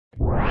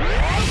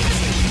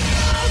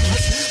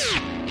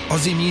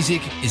Aussie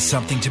music is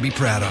something to be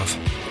proud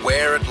of.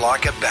 Wear it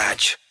like a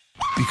badge.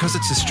 Because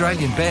it's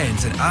Australian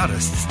bands and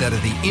artists that are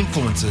the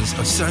influences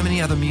of so many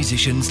other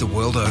musicians the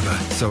world over.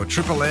 So at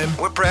Triple M,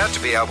 we're proud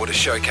to be able to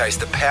showcase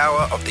the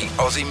power of the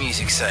Aussie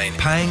music scene,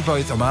 paying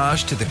both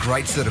homage to the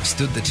greats that have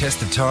stood the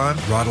test of time,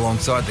 right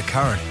alongside the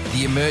current,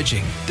 the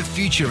emerging, the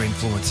future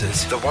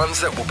influences, the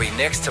ones that will be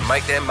next to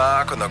make their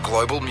mark on the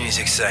global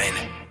music scene.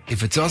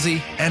 If it's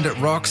Aussie and it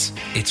rocks,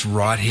 it's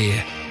right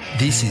here.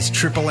 This is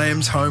Triple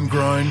M's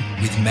Homegrown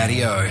with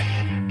Matty O.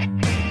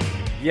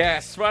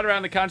 Yes, right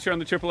around the country on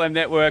the Triple M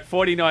network,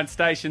 49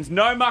 stations.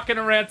 No mucking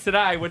around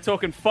today. We're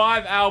talking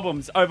 5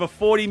 albums, over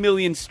 40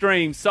 million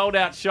streams, sold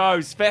out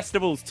shows,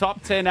 festivals,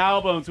 top 10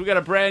 albums. We've got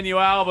a brand new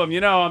album.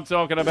 You know what I'm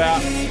talking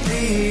about.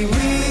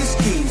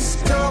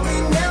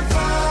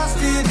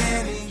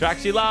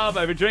 Tracks you love,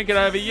 over drinking,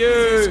 over you.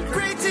 It's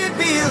great to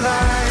be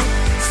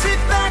alive. Sit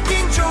back,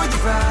 enjoy the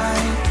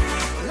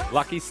ride.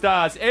 Lucky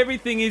stars,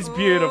 everything is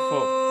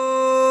beautiful.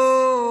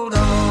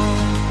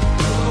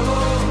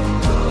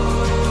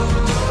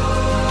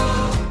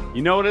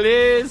 You know what it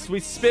is? We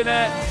spin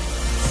it.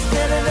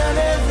 Spinning on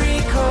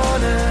every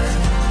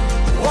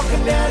corner,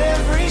 walking down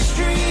every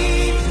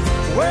street,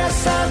 where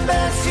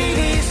sunbed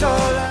CDs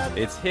all up.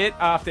 It's hit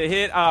after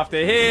hit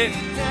after hit.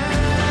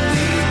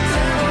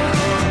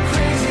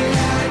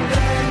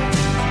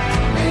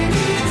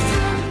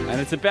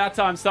 And it's about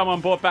time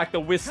someone brought back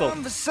the whistle.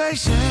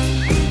 Conversation.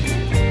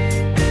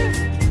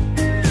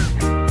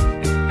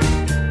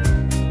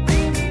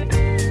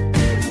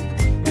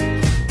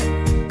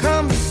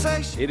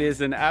 It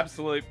is an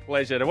absolute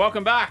pleasure to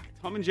welcome back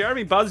Tom and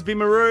Jeremy, Busby,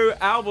 Marou,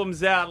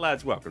 albums out,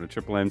 lads. Welcome to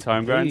Triple M's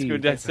Homegrown. It's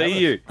good to see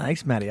you.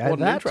 Thanks, Matty. What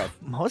an intro.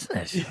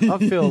 Wasn't it? I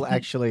feel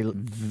actually,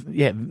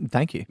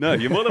 thank you. No,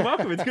 you're more than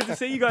welcome. It's good to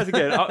see you guys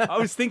again. I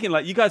was thinking,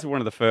 like, you guys were one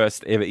of the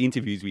first ever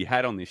interviews we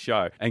had on this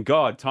show. And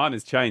God, time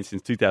has changed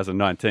since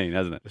 2019,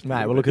 hasn't it?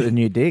 Mate, well, look at the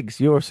new digs.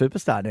 You're a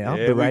superstar now,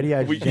 the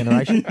radio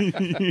generation.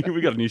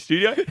 We got a new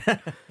studio.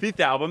 5th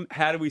album.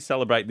 How do we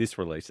celebrate this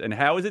release? And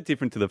how is it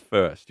different to the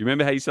first? Do you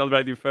remember how you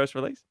celebrated your first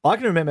release? I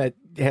can remember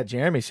how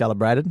Jeremy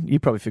celebrated.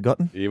 You've probably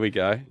forgotten. Here we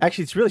go.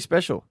 Actually, it's really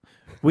special.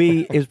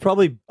 It was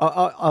probably,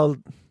 I'll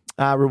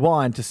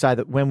rewind to say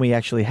that when we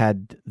actually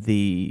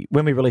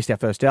when we released our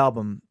first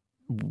album,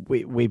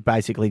 we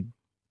basically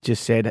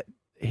just said,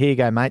 here you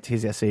go, mates,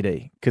 here's our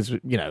CD. Because,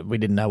 we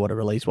didn't know what a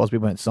release was. We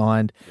weren't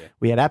signed. Yeah.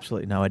 We had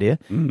absolutely no idea.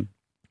 Mm.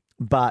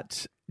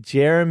 But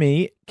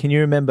Jeremy, can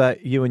you remember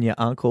you and your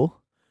uncle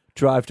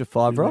drove to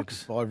Five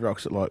Rocks? Five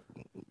Rocks at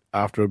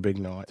after a big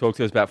night. Talk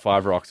to us about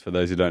Five Rocks for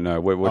those who don't know.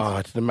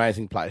 It's an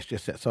amazing place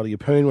just outside of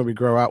Yeppoon. When we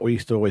grew up, we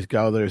used to always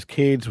go there as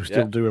kids. We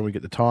still do when we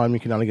get the time. You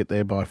can only get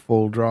there by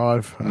full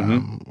drive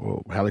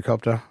or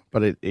helicopter.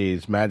 But it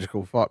is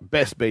magical.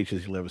 Best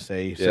beaches you'll ever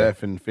see. Yeah.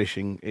 Surfing,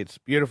 fishing. It's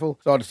beautiful.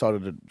 So I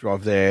decided to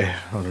drive there.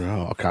 I don't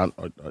know.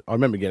 I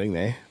remember getting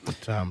there.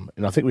 But,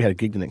 and I think we had a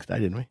gig the next day,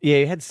 didn't we? Yeah,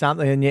 you had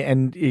something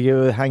and you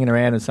were hanging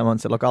around and someone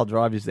said, look, I'll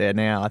drive you there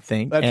now, I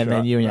think. That's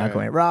Then you and your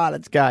uncle went, right,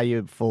 let's go.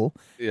 You were full.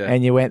 Yeah.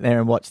 And you went there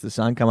and watched the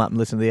sun come up and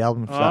listened to the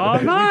album. Oh,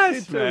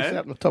 nice, man. It was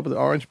out on the top of the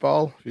Orange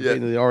Bowl. If you've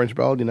been to the Orange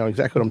Bowl, you know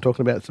exactly what I'm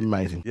talking about. It's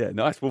amazing. Yeah,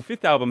 nice. Well,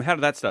 5th album, how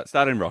did that start?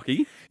 Started in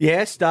Rocky?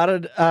 Yeah, it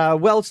started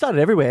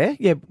everywhere.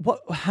 Yeah,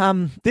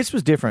 this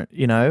was different,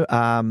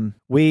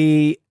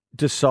 we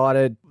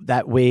decided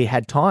that we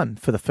had time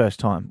for the first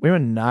time. We were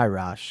in no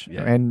rush.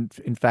 Yeah. And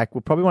in fact,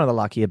 we're probably one of the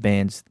luckier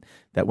bands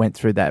that went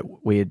through that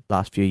weird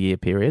last few year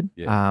period.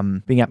 Yeah.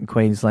 Being up in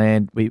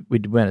Queensland, we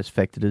weren't as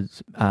affected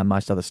as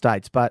most other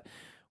states, but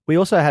we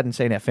also hadn't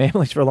seen our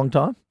families for a long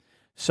time.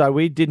 So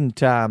we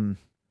didn't...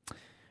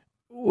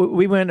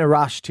 we weren't in a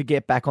rush to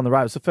get back on the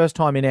road. It was the first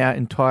time in our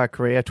entire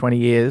career, 20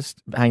 years,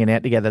 hanging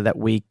out together, that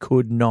we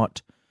could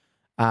not...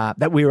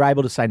 that we were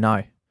able to say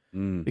no.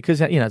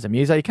 Because, as a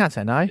muso, you can't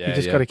say no. You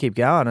just got to keep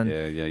going and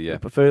you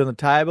put food on the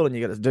table and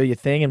you got to do your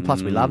thing. And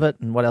plus we love it.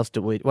 And what else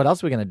are we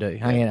going to do?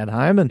 Hanging out at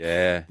home. And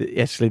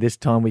actually this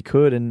time we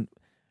could. And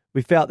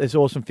we felt this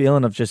awesome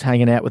feeling of just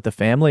hanging out with the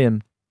family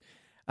and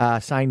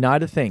saying no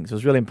to things. It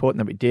was really important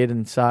that we did.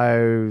 And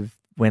so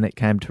when it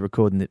came to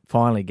recording it,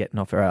 finally getting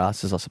off our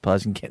asses, I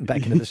suppose, and getting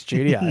back into the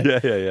studio.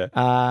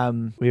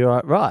 We were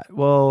like, right,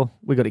 well,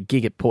 we got a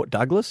gig at Port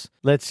Douglas.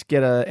 Let's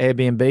get an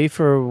Airbnb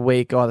for a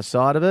week either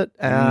side of it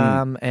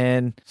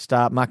and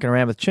start mucking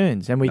around with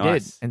tunes. And we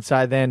did. And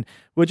so then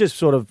we're just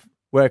sort of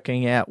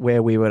working out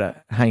where we were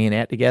hanging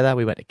out together.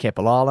 We went to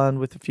Keppel Island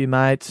with a few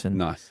mates and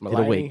did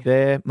a week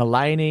there.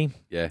 Mullaney,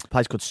 a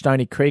place called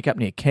Stony Creek up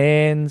near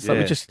Cairns. So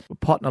we just were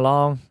potting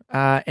along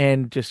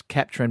and just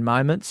capturing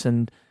moments.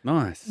 And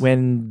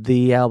when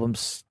the album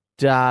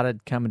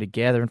started coming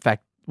together, in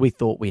fact, we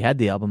thought we had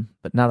the album,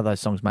 but none of those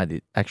songs made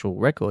the actual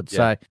record.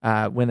 So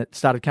when it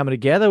started coming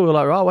together, we were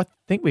like, I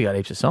think we got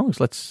heaps of songs.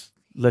 Let's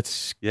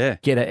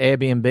get an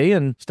Airbnb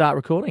and start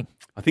recording.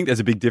 I think there's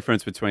a big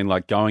difference between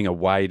like going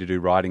away to do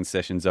writing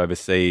sessions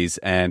overseas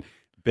and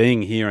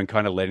being here and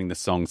kind of letting the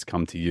songs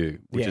come to you,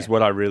 which is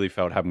what I really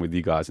felt happened with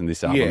you guys in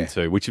this album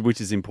too, which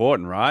is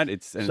important, right?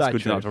 It's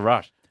good not to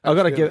rush. I've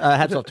got to give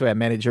hats off to our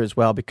manager as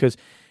well, because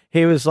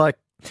he was like,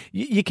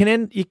 You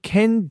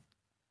can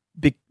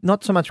be,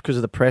 not so much because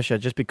of the pressure,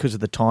 just because of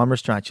the time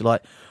restraints. You're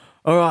like,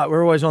 all right,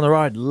 we're always on the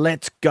road.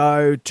 Let's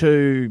go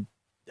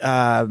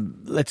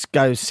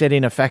set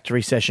in a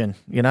factory session,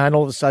 and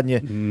all of a sudden you're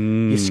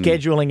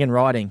scheduling and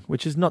writing,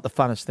 which is not the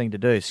funnest thing to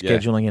do,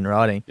 scheduling and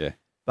writing. Yeah.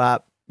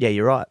 But yeah,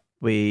 you're right.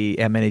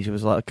 Our manager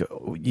was like,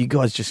 you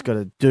guys just got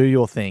to do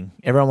your thing.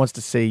 Everyone wants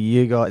to see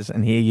you guys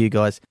and hear you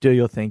guys do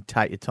your thing,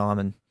 take your time.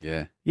 And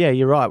yeah,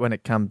 you're right. When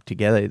it come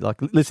together,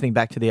 like listening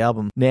back to the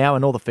album now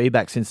and all the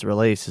feedback since the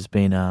release has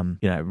been,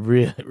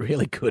 really,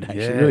 really good,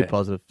 actually, really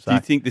positive. So, do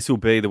you think this will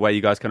be the way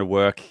you guys kind of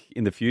work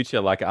in the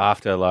future? Like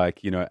after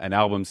an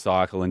album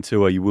cycle and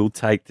tour, you will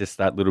take just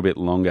that little bit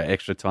longer,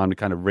 extra time to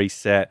kind of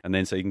reset and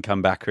then so you can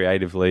come back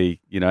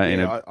creatively, in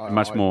a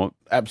much more...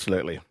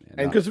 Absolutely.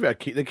 And because of our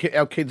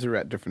kids are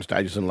at different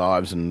stages in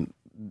lives and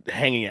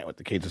hanging out with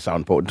the kids is so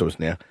important to us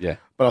now. Yeah.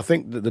 But I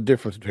think that the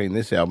difference between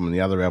this album and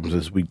the other albums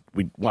is we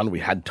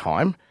had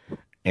time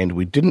and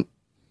we didn't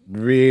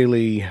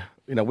really,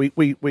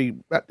 we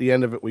at the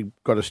end of it, we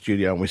got a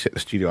studio and we set the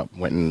studio up and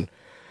went and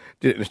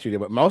did it in the studio.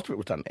 But most of it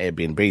was done in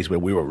Airbnbs where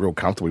we were real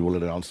comfortable. We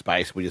wanted it on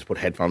space. We just put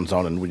headphones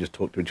on and we just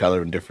talked to each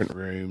other in different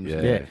rooms.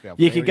 Yeah.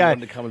 You could go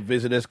to come and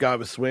visit us, go have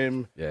a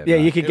swim. Yeah,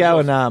 you could go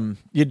and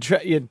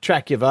you'd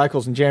track your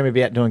vocals and Jeremy would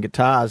be out doing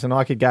guitars and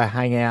I could go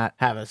hang out,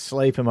 have a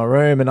sleep in my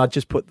room and I'd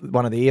just put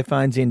one of the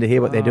earphones in to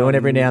hear what they're doing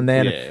every now and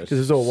then because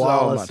it's all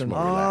wireless. So much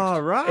more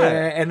relaxed. Right.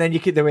 Yeah, and then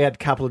then we had a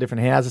couple of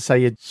different houses so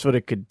you sort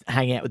of could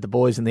hang out with the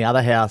boys in the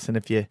other house and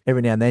if you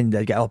every now and then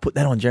they'd go, oh, put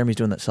that on, Jeremy's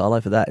doing that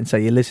solo for that. And so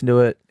you listen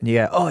to it and you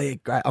go, oh yeah,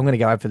 great, I'm going to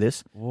go over for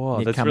this.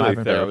 Whoa, that's really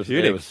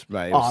therapeutic. It was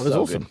so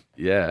awesome. Good.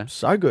 Yeah.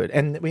 So good.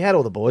 And we had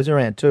all the boys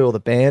around too, all the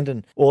band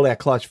and all our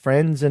close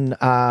friends and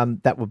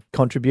that were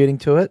contributing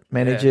to it,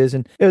 managers.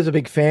 And it was a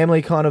big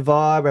family kind of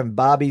vibe. We're having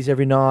barbies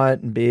every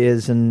night and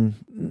beers and,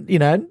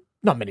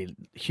 not many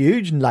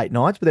huge late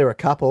nights, but there were a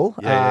couple.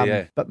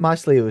 But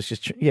mostly it was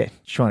just,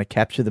 trying to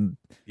capture the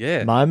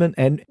moment.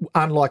 And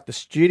unlike the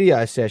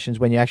studio sessions,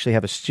 when you actually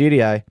have a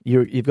studio,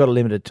 you've got a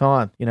limited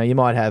time. You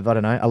might have,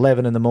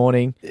 11 in the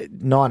morning,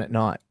 9 at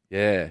night.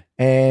 Yeah.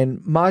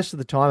 And most of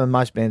the time, and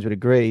most bands would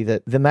agree,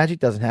 that the magic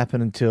doesn't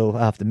happen until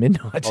after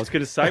midnight. I was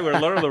going to say, where a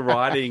lot of the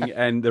writing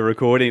and the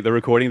recording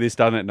of this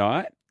done at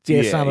night.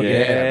 Yeah, some of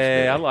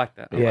it. I like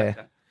that. I like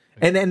that.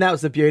 And then that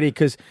was the beauty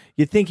because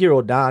you think you're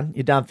all done.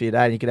 You're done for your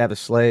day and you could have a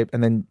sleep.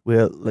 And then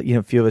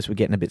a few of us were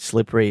getting a bit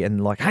slippery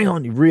and like, hang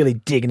on, you're really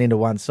digging into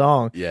one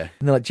song. Yeah.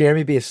 And they're like,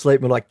 Jeremy be asleep.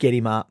 And we're like, get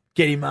him up.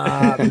 He'd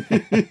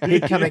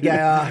come and go,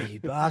 oh, you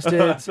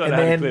bastards. And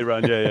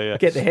then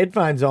get the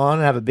headphones on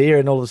and have a beer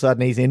and all of a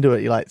sudden he's into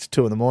it. You're like, it's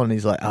 2 a.m.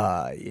 He's like,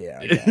 oh, yeah.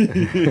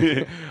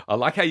 Okay. I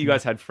like how you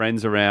guys had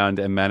friends around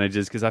and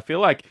managers because I feel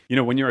like,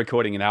 when you're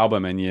recording an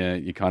album and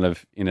you're kind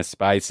of in a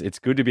space, it's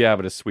good to be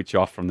able to switch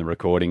off from the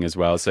recording as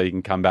well so you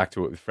can come back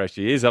to it with fresh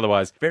ears.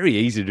 Otherwise, very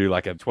easy to do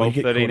like a 12,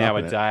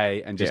 13-hour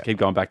day and just keep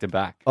going back to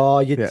back. Oh,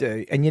 you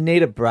do. And you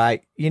need a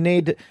break.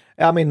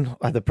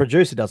 The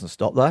producer doesn't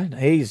stop though.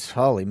 He's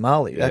holy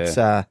moly. That's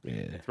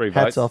 3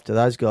 hats votes. off to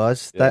those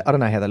guys. Yeah. I don't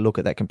know how they look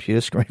at that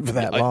computer screen for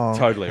that long.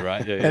 Totally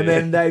right. Yeah, and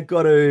then they've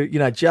got to,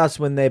 just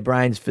when their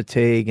brains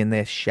fatigue and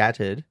they're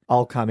shattered,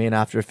 I'll come in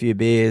after a few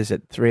beers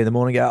at 3 a.m.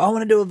 and go, I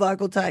want to do a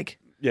vocal take.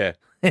 Yeah.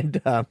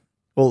 And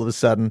all of a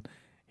sudden,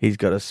 he's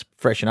got to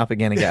freshen up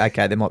again and go,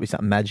 okay, there might be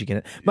something magic in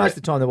it. Most of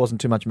the time, there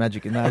wasn't too much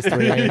magic in those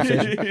 3 a.m.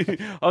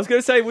 sessions. I was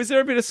going to say, was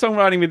there a bit of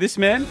songwriting with this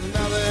man?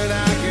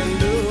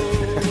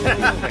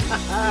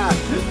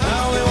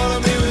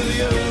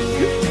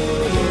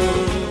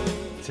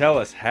 Tell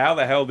us, how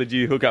the hell did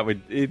you hook up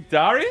with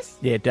Darius?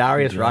 Yeah,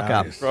 Darius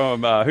Rucker.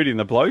 From Hootie and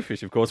the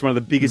Blowfish, of course, one of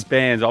the biggest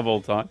bands of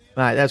all time.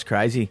 Mate, that's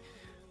crazy.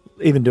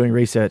 Even doing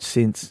research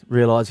since,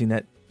 realising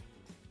that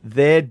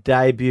their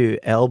debut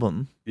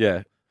album...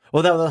 Yeah.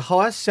 Well, they were the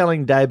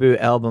highest-selling debut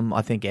album,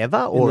 I think,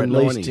 ever, or at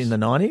least in the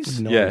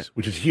 90s. Yeah,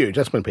 which is huge.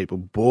 That's when people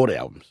bought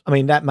albums. I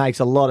mean, that makes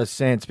a lot of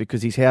sense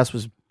because his house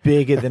was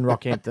bigger than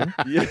Rockhampton.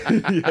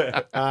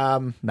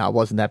 No, it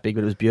wasn't that big,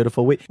 but it was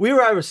beautiful. We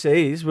were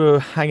overseas. We were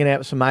hanging out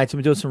with some mates and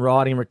we were doing some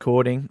writing and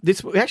recording.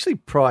 This actually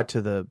prior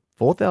to the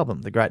 4th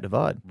album, The Great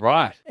Divide.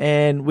 Right.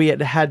 And we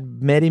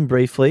had met him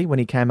briefly when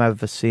he came over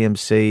for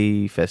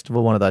CMC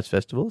Festival, one of those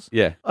festivals.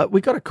 Yeah.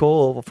 We got a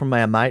call from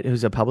our mate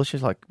who's a publisher.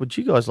 He's like, would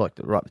you guys like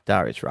to write with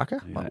Darius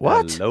Rucker? I'm like,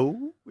 what?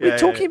 Hello? What are you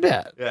talking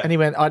about? Yeah. And he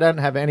went, I don't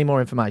have any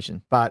more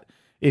information, but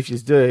if you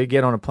do,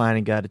 get on a plane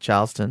and go to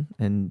Charleston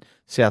in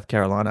South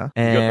Carolina.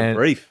 And you got the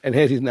brief. And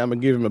here's his number,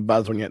 give him a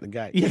buzz when you're at the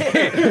gate. Yeah.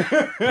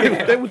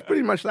 That was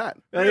pretty much that.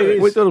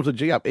 We thought it was a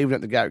G up, even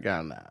at the gate,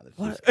 going, nah,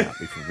 this can't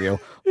be for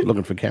real. We're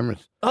looking for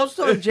cameras. I was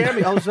talking to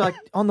Jeremy. I was like,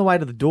 on the way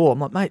to the door, I'm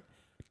like, mate,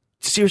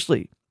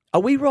 seriously, are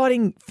we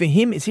writing for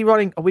him?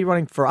 Are we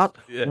writing for us?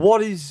 Yeah. What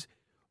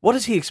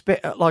does he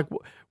expect? Like,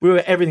 we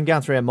were everything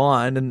going through our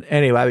mind. And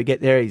anyway, we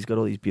get there. He's got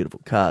all these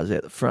beautiful cars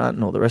out the front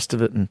and all the rest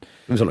of it. And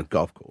He was on a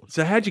golf course.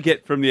 So how'd you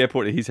get from the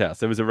airport to his house?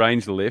 There was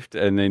arranged a lift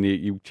and then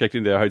you checked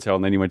into the hotel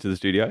and then you went to the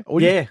studio?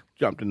 Or you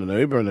jumped in an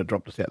Uber and it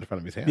dropped us out the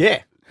front of his house.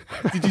 yeah.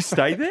 Did you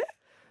stay there?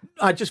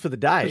 Just for the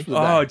day.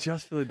 Oh,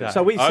 just for the day.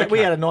 So we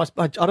had a nice.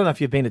 I don't know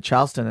if you've been to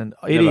Charleston, and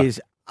it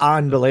is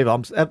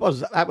unbelievable. That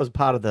was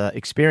part of the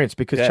experience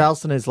because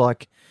Charleston is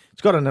like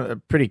it's got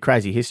a pretty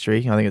crazy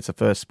history. I think it's the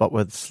first spot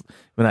when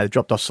they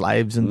dropped off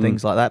slaves and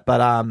things like that.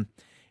 But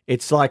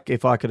it's like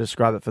if I could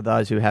describe it for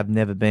those who have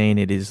never been,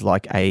 it is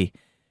like a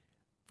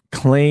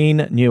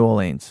clean New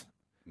Orleans.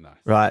 Nice.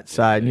 Right.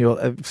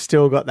 So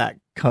still got that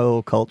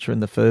cool culture in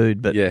the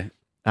food, but a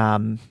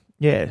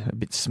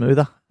bit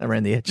smoother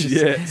around the edges.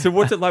 Yeah. So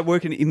what's it like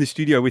working in the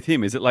studio with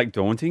him? Is it like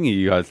daunting? Are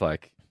you guys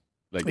like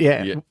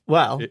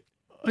well,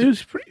 he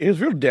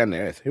was real down to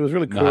earth. He was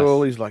really cool.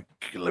 Nice. He's like,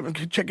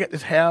 check out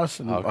this house.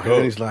 And,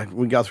 and he's like,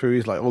 we go through,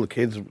 he's like, all the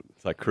kids.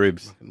 It's like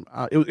Cribs.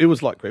 It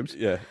was like Cribs.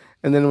 Yeah.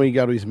 And then we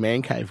go to his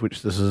man cave,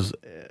 which this is,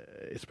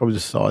 it's probably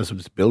the size of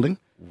this building.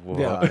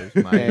 Whoa.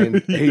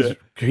 And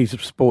he's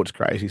sports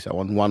crazy. So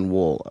on one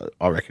wall,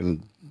 I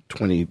reckon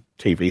 20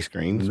 TV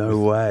screens. No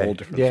way. All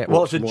different yeah.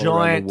 Well, it's a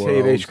giant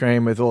TV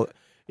screen with all.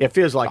 Yeah, it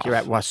feels like you're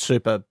at one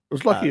super. It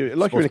was like you're in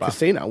a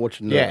casino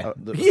watching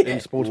the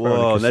sports bar.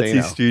 Whoa, in a casino. That's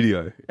his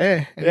studio.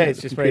 Yeah,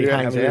 it's just where he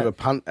hangs out. out. A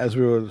punt as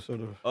we were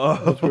sort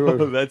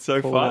of. That's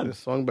so fun. This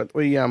song, but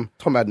we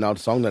Tom had an old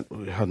song that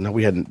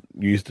we hadn't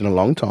used in a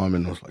long time,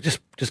 and I was like,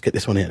 just get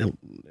this one out.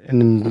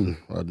 And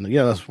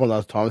that's one of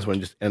those times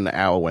when just an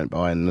hour went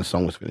by and the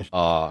song was finished.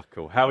 Oh,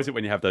 cool. How is it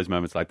when you have those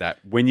moments like that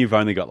when you've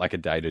only got like a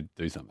day to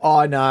do something?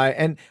 Oh, no,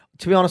 and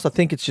to be honest, I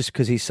think it's just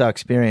because he's so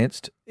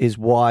experienced is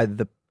why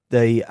the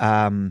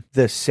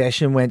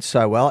session went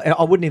so well. And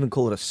I wouldn't even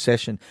call it a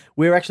session.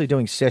 We're actually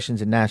doing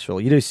sessions in Nashville.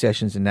 You do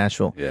sessions in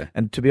Nashville. Yeah.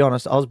 And to be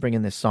honest, I was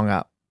bringing this song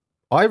up.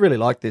 I really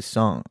liked this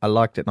song. I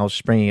liked it, and I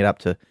was bringing it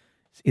up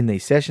in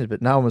these sessions,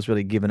 but no one was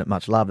really giving it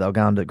much love. They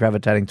were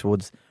gravitating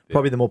towards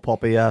probably the more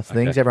popular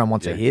things. Everyone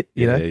wants a hit,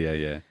 you know?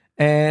 Yeah.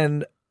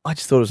 And I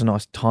just thought it was a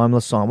nice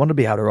timeless song. I wanted to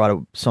be able to write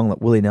a song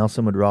that Willie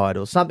Nelson would write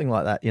or something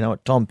like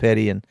that, Tom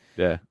Petty. And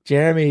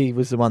Jeremy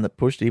was the one that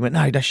pushed it. He went,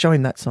 no, show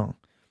him that song.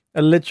 I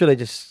literally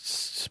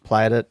just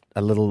played it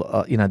a little,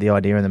 the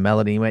idea and the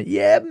melody. He went,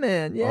 yeah,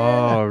 man, yeah.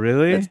 Oh,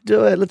 really? Let's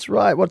do it. Let's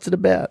write. What's it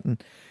about?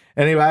 And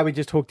anyway, we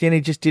just hooked in.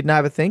 He just didn't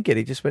overthink it.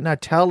 He just went, no,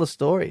 tell the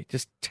story.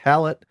 Just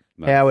tell it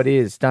how it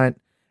is.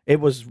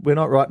 We're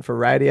not writing for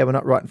radio. We're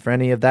not writing for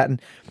any of that.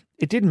 And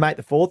it didn't make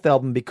the fourth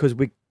album because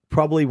we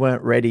probably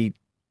weren't ready.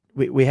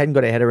 We hadn't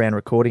got our head around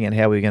recording and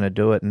how we were going to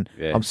do it. And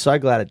I'm so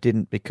glad it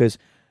didn't because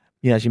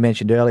as you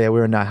mentioned earlier,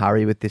 we're in no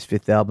hurry with this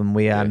fifth album.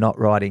 We are not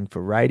writing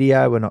for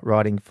radio. We're not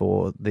writing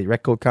for the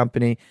record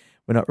company.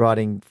 We're not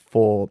writing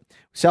for...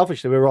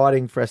 Selfishly, we're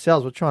writing for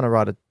ourselves. We're trying to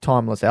write a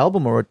timeless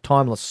album or a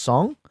timeless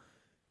song.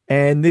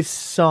 And this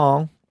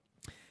song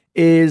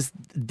is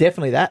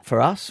definitely that for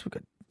us.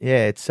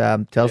 It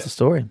tells the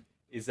story.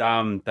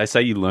 They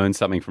say you learn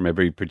something from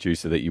every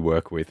producer that you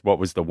work with. What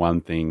was the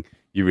one thing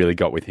you really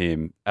got with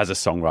him as a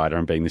songwriter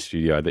and being in the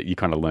studio that you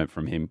kind of learnt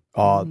from him?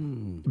 Oh,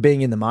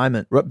 being in the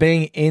moment.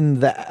 Being in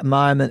the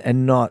moment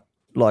and not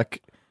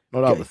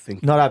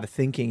overthinking. Not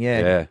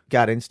overthinking,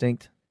 gut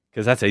instinct.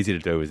 Because that's easy to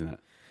do, isn't it?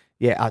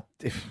 Yeah.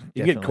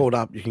 You get caught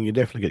up. You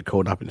definitely get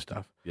caught up in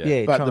stuff.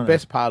 Yeah. But the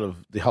best part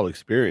of the whole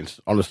experience,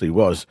 honestly,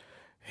 was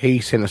he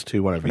sent us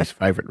to one of his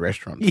favourite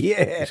restaurants.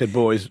 Yeah. He said,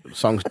 boys,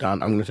 song's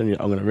done. I'm going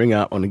to ring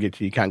up. I'm going to get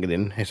you. You can't get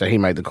in. So he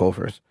made the call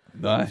for us.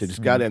 Nice. He said,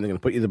 just go down. They're going to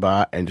put you at the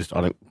bar and just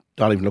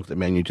don't even look at the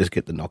menu. Just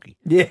get the gnocchi.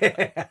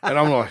 Yeah. And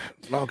I'm like,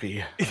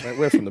 gnocchi?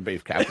 We're from the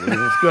beef capital.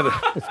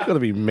 It's got to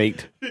be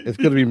meat. It's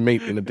got to be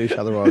meat in a dish.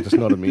 Otherwise, it's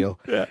not a meal.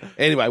 Yeah.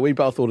 Anyway, we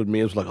both ordered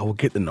meals. Like, we'll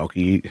get the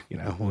gnocchi.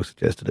 We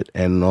suggested it.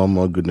 And oh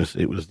my goodness,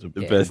 it was the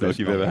best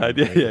gnocchi you've ever had.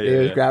 Yeah.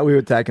 It was great. We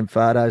were taking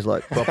photos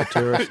like proper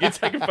tourists. You're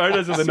taking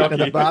photos of the Sitting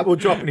gnocchi. at the bar. We're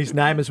dropping his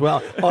name as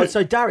well. Oh,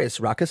 so Darius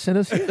Ruckus sent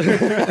us. And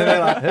they're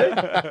like, who?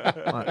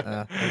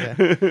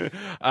 Okay.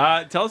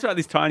 Tell us about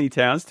this Tiny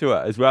Towns tour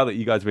as well that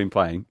you guys have been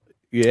playing.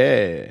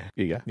 Yeah.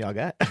 Here you go. Yeah,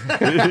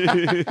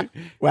 okay.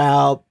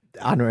 Well,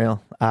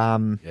 unreal.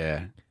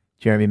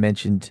 Jeremy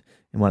mentioned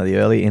in one of the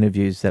early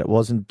interviews that it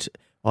wasn't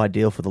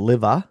ideal for the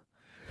liver,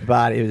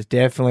 but it was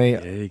definitely...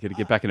 Yeah, you got to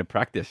get back into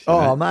practice.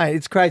 Mate,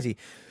 it's crazy.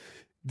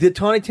 The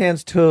Tiny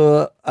Towns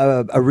tour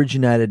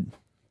originated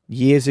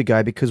years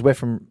ago because we're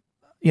from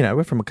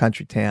a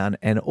country town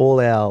and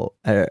all our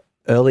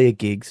earlier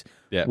gigs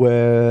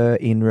were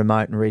in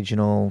remote and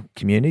regional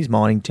communities,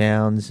 mining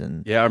towns,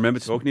 and I remember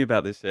talking to you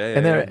about this.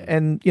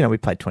 And we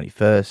played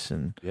 21st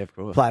and of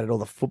course. played at all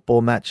the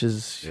football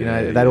matches.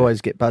 They'd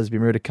always get Busby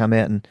Marou to come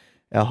out and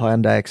our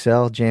Hyundai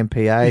XL, Jam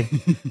PA,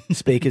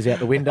 speakers out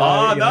the window.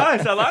 Oh,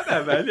 nice. I like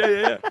that, man.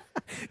 Yeah.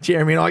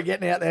 Jeremy and I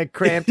getting out there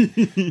cramped.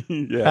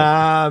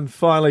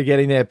 Finally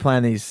getting there,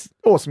 playing these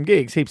awesome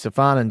gigs, heaps of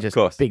fun and just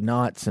big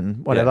nights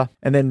and whatever. Yeah.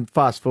 And then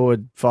fast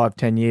forward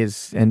 5-10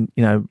 years and,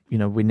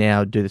 we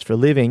now do this for a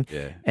living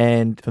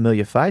and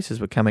familiar faces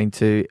were coming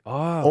to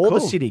all the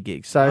city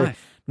gigs. So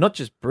not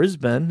just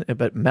Brisbane,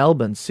 but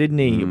Melbourne,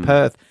 Sydney,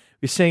 Perth.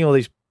 We're seeing all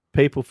these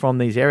people from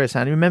these areas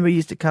saying, remember you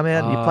used to come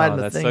out and you played in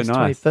the that's things, so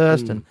nice.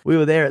 21st, and we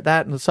were there at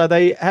that. And so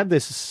they have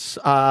this,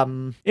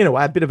 in a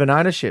way, a bit of an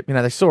ownership.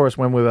 They saw us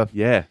when we were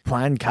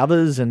playing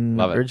covers and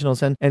Love it.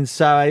 originals. And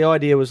so the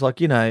idea was like,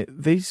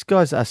 these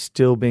guys are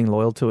still being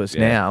loyal to us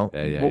now.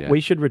 We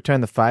should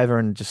return the favour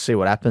and just see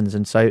what happens.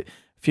 And so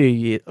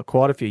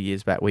quite a few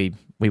years back, we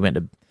went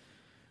to...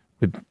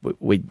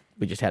 We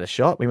just had a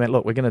shot. We went,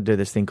 look, we're going to do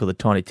this thing called the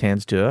Tiny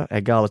Towns Tour.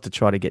 Our goal is to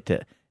try to get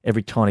to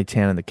every tiny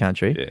town in the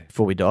country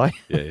before we die.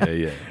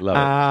 Yeah.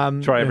 Love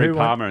it. Try every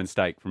Palmer and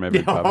steak from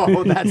every pub.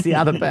 Oh, that's the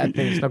other bad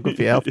thing. It's not good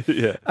for your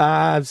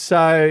health.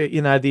 So,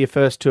 the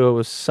first tour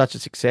was such a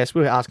success.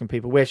 We were asking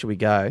people, where should we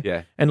go?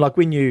 Yeah. And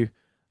we knew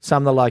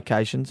some of the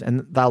locations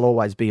and they'll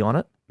always be on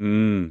it.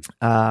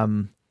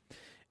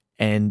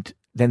 And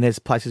then there's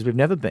places we've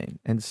never been.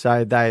 And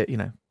so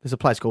there's a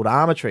place called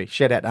Armatory.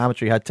 Shout out to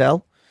Armatory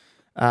Hotel.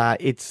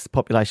 It's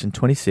population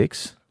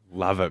 26.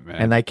 Love it, man.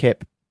 And they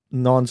kept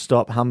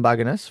non-stop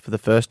humbugging us for the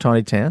first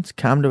tiny towns.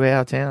 Come to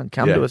our town.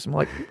 Come to us. I'm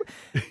like,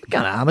 we're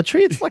going to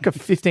Armatory. It's like a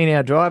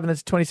 15-hour drive and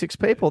it's 26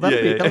 people.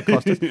 That'll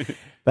cost us.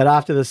 But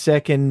after the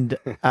second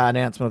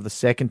announcement of the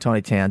second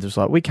tiny towns, it was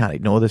like, we can't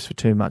ignore this for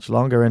too much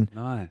longer. And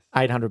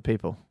 800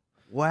 people.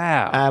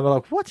 Wow. We're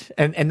like, what?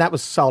 And that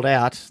was sold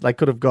out. They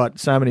could have got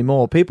so many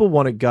more. People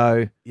want to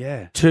go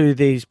to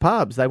these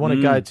pubs. They want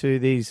to go to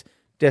these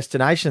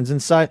destinations.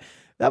 And so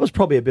that was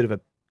probably a bit of a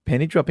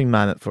penny dropping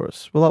moment for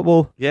us. We're like,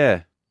 well,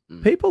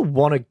 people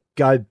want to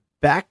go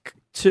back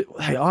to,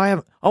 hey, I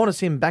want to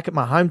see them back at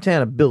my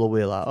hometown of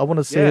Billawheeler. I want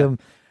to see them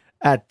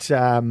at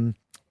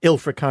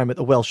Ilfracombe at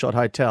the Wellshot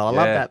Hotel. I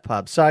love that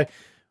pub. So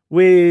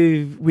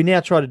we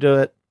now try to do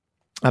it.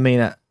 I mean,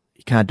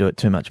 you can't do it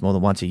too much more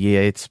than once a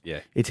year. It's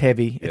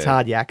heavy. It's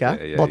hard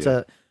yakka. Lots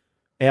of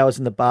hours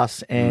in the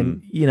bus.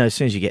 And, as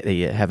soon as you get there,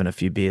 you're having a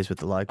few beers with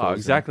the locals. Oh,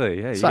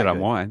 exactly. Yeah, you got to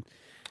unwind.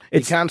 You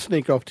can't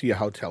sneak off to your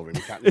hotel room.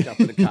 You can't jump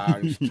in the car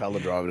and just tell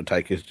the driver to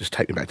take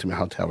me back to my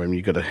hotel room.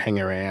 You've got to hang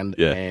around.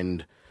 Yeah.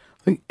 And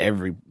I think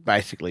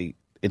basically,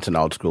 it's an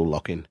old school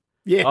lock-in.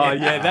 Yeah. Oh,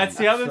 yeah, that's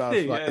the other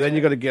thing. Then you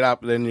got to get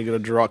up, then you got to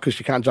drive, because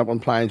you can't jump on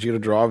planes, you got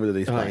to drive to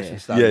these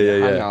places. Yeah.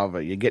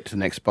 Hungover, you get to the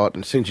next spot,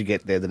 and as soon as you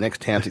get there, the next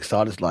town's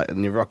excited,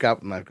 and you rock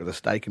up, and they've got a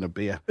steak and a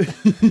beer.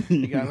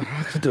 You go,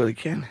 I can do it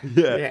again.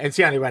 Yeah, it's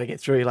the only way to get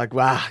through. You're like,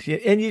 wow.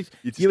 And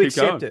you accept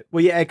going. it.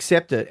 Well, you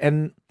accept it.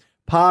 And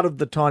part of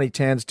the Tiny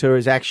Towns Tour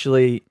is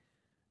actually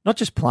not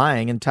just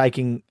playing and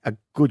taking a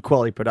good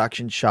quality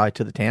production show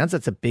to the towns.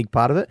 That's a big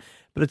part of it.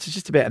 But it's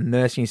just about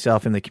immersing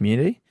yourself in the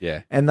community.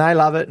 Yeah. And they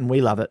love it and we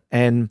love it.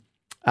 And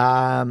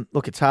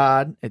look, it's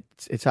hard.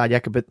 It's hard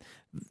yakka, but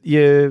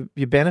you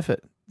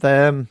benefit.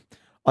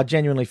 I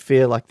genuinely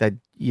feel like that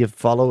your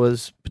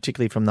followers,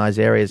 particularly from those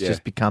areas,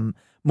 just become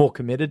more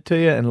committed to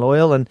you and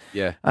loyal. And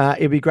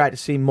it'd be great to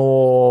see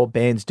more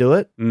bands do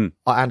it.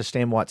 I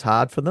understand why it's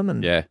hard for them.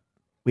 And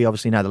we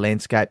obviously know the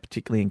landscape,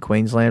 particularly in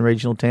Queensland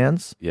regional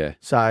towns. Yeah.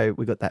 So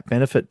we got that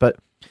benefit. But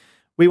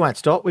we won't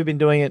stop. We've been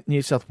doing it in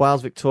New South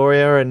Wales,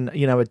 Victoria, and,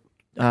 we're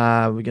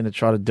going to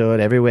try to do it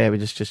everywhere. We're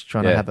just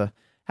trying to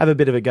have a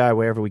bit of a go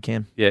wherever we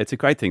can. Yeah, it's a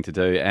great thing to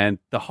do. And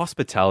the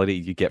hospitality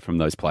you get from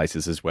those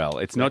places as well.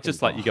 It's not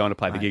just like you're going to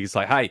play the gig. It's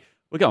like, hey,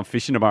 we're going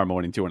fishing tomorrow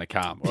morning. Do you want to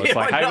come? Or it's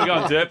like, hey, we're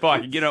going dirt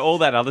biking. All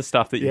that other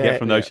stuff that you get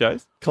from those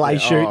shows. Clay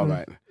shooting. Oh,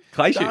 mate.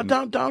 Clay shooting.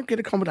 Don't get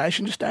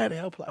accommodation. Just stay at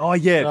our place. Oh,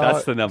 yeah,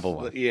 that's the number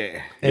one.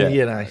 Yeah.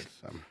 And,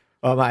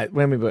 oh, mate,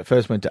 when we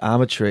first went to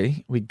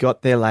Armatory, we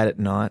got there late at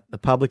night. The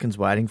publican's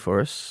waiting for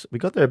us. We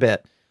got there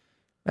about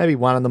maybe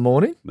 1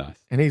 a.m. Nice.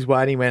 And he's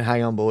waiting, went,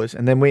 hang on, boys.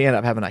 And then we ended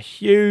up having a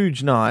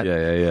huge night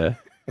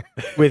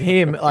with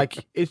him.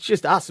 Like, it's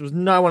just us. There was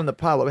no one in the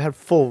pub. Like, we had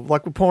full,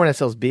 like, we're pouring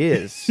ourselves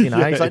beers, He's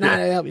like,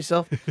 no, help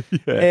yourself.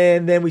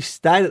 And then we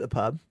stayed at the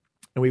pub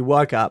and we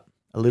woke up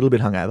a little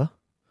bit hungover.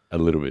 A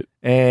little bit.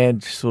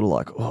 And sort of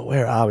like, well,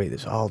 where are we?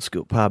 This old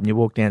school pub. And you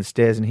walk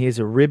downstairs and here's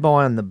a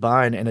ribeye on the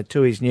bone and a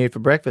Tui's new for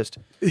breakfast.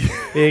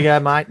 Here you go,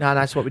 mate. No,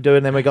 that's what we do.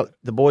 And then we got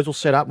the boys all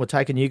set up and we're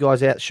taking you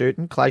guys out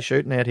shooting, clay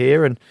shooting out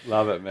here. And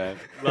love it, man.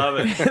 Love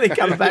it. they're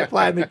coming back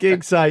playing the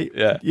gig. So,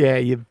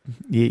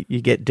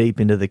 you get deep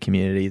into the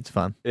community. It's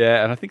fun.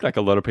 Yeah, and I think like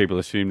a lot of people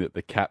assume that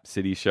the Cap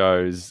City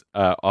shows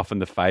are often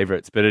the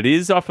favourites, but it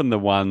is often the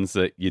ones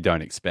that you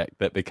don't expect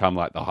that become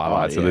like the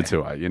highlights of the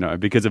tour,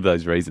 because of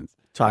those reasons.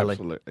 Totally.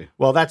 Absolutely.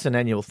 Well, that's an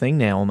annual thing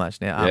now,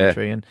 almost now,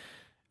 Armatory.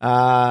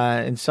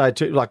 And so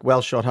too, like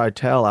Wellshot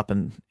Hotel up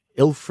in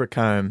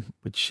Ilfracombe,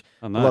 which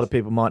a lot of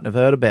people mightn't have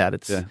heard about.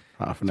 It's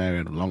half an hour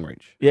out of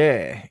Longreach.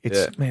 Yeah,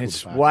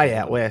 it's way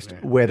out west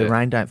where the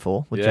rain don't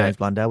fall, what James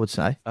Blundell would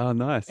say. Oh,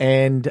 nice.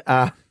 And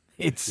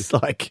it's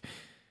like,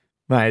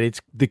 mate,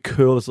 it's the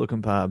coolest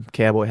looking pub.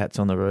 Cowboy hats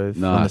on the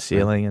roof, on the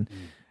ceiling, and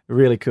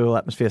really cool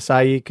atmosphere. So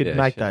you could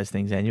make those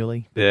things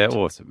annually. Yeah,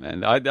 awesome,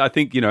 man. I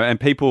think, and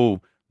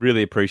people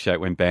really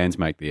appreciate when bands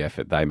make the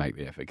effort, they make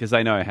the effort, because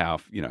they know how,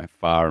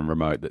 far and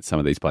remote that some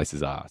of these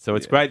places are. So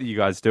it's great that you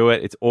guys do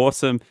it. It's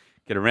awesome.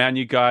 Get around,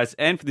 you guys.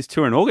 And for this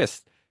tour in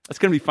August, that's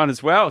going to be fun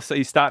as well. So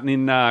you're starting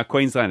in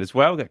Queensland as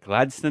well. We've got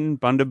Gladstone,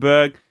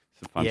 Bundaberg,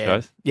 Some fun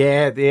shows.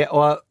 Yeah.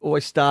 I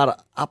always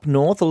start up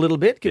north a little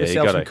bit, give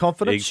yourself some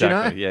confidence,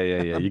 Exactly. you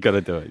know? Yeah. You got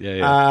to do it.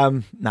 Yeah.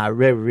 No,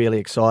 we're really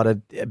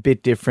excited. A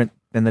bit different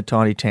than the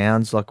tiny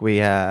towns. Like we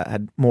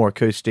had more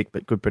acoustic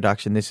but good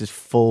production. This is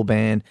full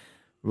band,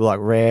 like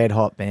red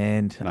hot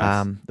band.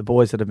 Nice. The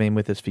boys that have been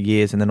with us for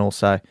years, and then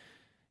also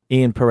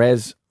Ian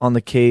Perez on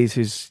the keys,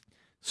 who's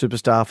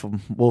superstar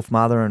from Wolf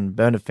Mother and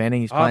Bernard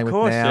Fanning. He's playing of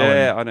course. with now.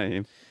 Yeah, I know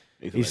him.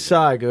 He's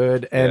so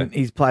good, and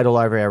he's played all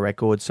over our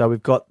records. So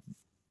we've got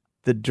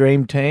the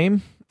dream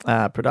team,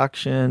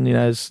 production,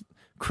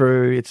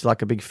 crew. It's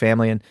like a big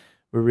family, and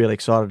we're really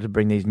excited to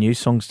bring these new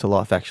songs to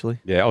life, actually.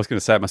 Yeah, I was going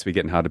to say it must be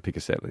getting hard to pick a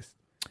set list.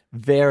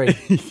 Very,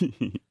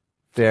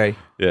 very.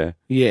 Yeah.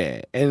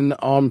 Yeah, and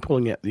I'm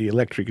pulling out the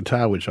electric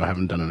guitar, which I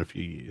haven't done in a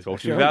few years. Talk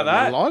to me about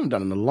that. I haven't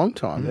done it in a long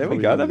time. There we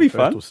Probably go. on That'd the be first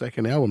fun. or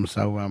second album,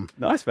 so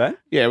Nice, man.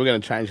 yeah, we're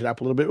going to change it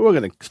up a little bit. We're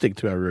going to stick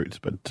to our roots,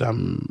 but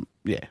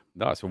yeah.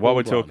 Nice. Well, while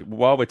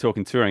we're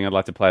talking touring, I'd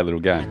like to play a little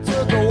game.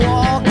 Took a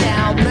walk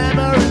down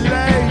memory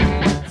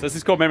lane. So this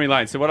is called Memory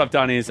Lane. So what I've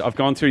done is I've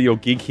gone through your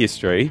gig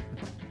history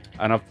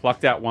and I've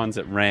plucked out ones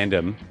at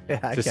random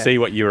to see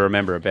what you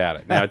remember about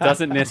it. Now, it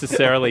doesn't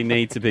necessarily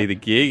need to be the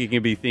gig. It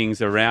can be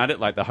things around it,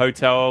 like the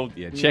hotel,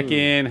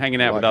 check-in, hanging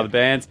out with other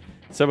bands.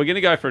 So we're going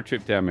to go for a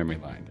trip down memory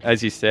lane.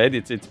 As you said,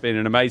 it's been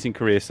an amazing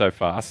career so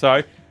far.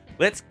 So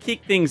let's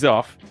kick things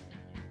off.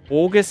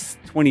 August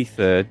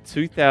 23rd,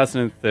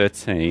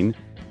 2013,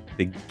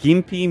 the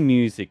Gympie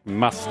Music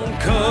Muster.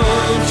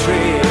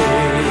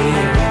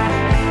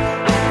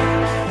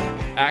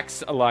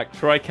 Acts like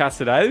Troy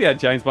Cassidy. We had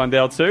James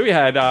Blundell too. We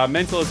had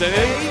Mental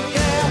Insanity.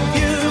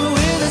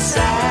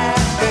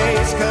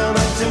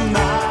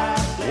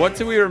 What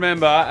do we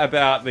remember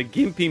about the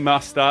Gympie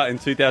Muster in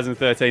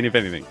 2013, if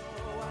anything?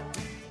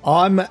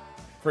 I'm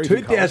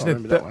Freezing cold, I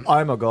remember that one.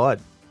 Oh my god!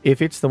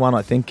 If it's the one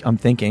I'm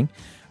thinking,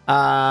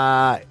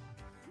 I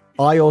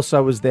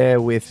also was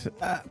there with.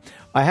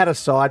 I had a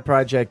side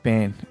project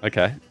band.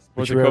 Okay.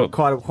 What's Which it were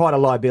called? quite a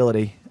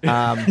liability.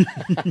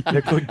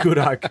 They're good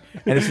oak,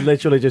 and it's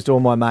literally just all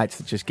my mates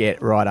that just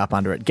get right up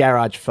under it.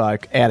 Garage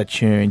folk, out of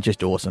tune,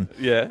 just awesome.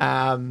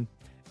 Yeah.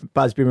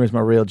 Busby was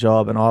my real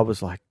job, and I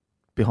was like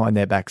behind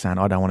their back saying,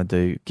 I don't want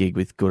to do gig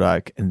with good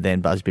oak, and then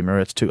Busby Marou.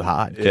 It's too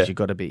hard because you've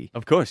got to be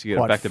Of course, you get it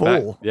quite back to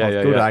back. full of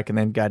good oak, and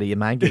then go to your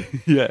main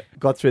gig. Yeah.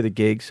 Got through the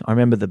gigs. I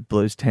remember the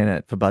Blues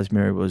Tent for Busby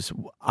Marou was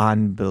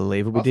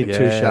unbelievable. We did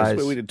two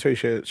shows. We did two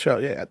shows,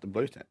 at the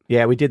Blues Tent.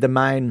 Yeah, we did the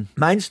main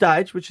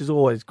stage, which is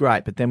always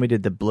great, but then we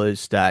did the blues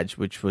stage,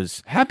 which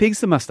was. How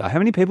big's the muster? How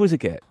many people does it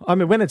get? I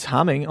mean, when it's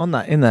humming in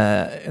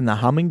the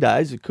humming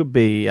days, it could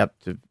be up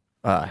to.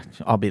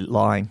 I'll be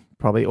lying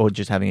probably, or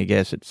just having a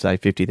guess at say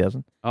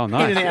 50,000. Oh,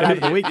 nice. In and out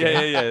over the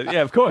weekend.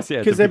 Yeah. Of course, yeah.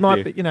 Because there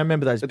might be,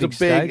 remember those big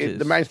stages.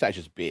 The main stage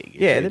is big.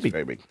 Yeah, it's there'd be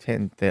very big.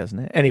 10,000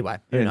 there. Anyway,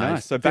 who knows?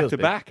 Nice. So back Feels to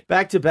big. back.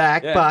 Back to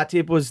back, Yeah. but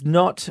it was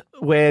not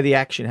where the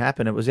action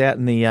happened. It was out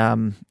in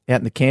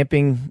the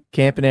camping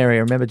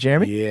area. Remember,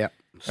 Jeremy? Yeah.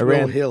 Swill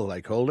Around- Hill,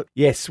 they called it.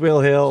 Yes, Swill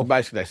Hill. So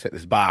basically, they set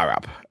this bar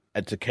up.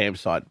 It's a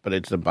campsite, but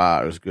it's a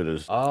bar as good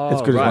as. Oh,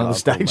 It's good as one of the Local,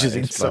 stages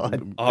mate. It's like inside. the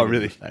bigger Oh,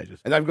 really?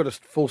 Stages. And they've got a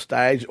full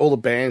stage. All the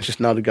bands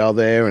just know to go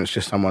there, and it's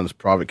just someone's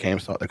private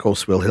campsite. They call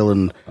Swill Hill,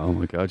 and Oh,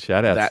 my God.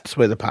 Shout outs. that's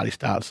where the party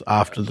starts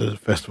after the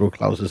festival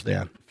closes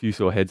down. Few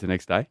sore heads the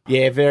next day.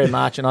 Yeah, very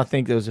much. And I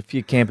think there was a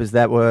few campers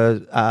that were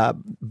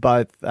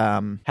both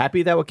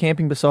happy they were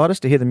camping beside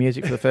us to hear the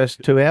music for the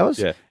first 2 hours,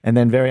 Yeah. and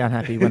then very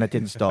unhappy when it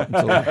didn't stop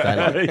until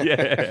daylight.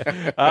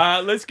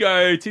 Yeah. Let's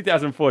go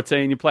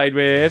 2014. You played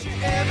with.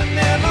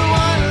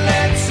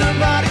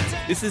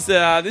 This is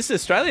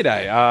Australia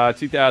Day,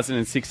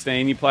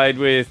 2016. You played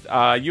with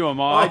You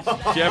and I,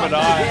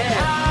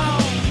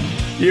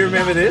 Gemini. You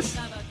remember this?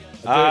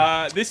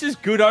 This is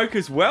Good Oak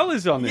as well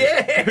is on this.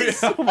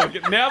 Yes. Oh my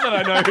God! Now that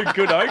I know who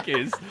Good Oak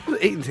is,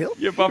 Eaton's Hill.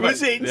 you're bumping. It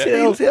was Eaton's Yeah.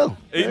 Hill. Eaton's Hill.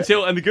 Eaton's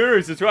Hill and the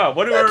Gurus as well.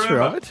 What do I That's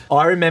remember? right.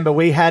 I remember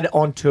we had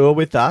on tour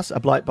with us a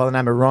bloke by the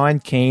name of Ryan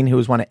Keane, who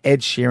was one of Ed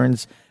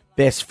Sheeran's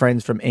best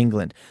friends from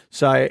England.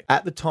 So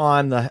at the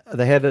time, the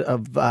head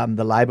of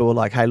the label were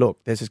like, "Hey, look,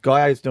 there's this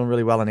guy who's doing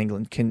really well in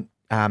England.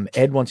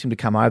 Ed wants him to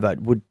come over.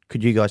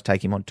 Could you guys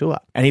take him on tour?"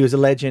 And he was a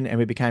legend, and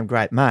we became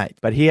great mates.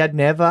 But he had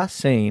never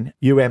seen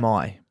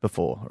UMI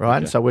before,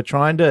 right? Okay. So we're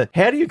trying to.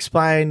 How do you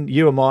explain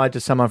UMI to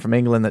someone from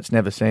England that's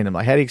never seen him?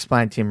 Like, how do you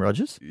explain Tim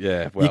Rogers?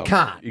 Yeah, well, You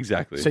can't.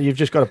 exactly. So you've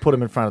just got to put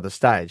him in front of the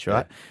stage,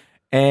 right?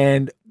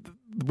 And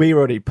we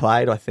already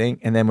played, I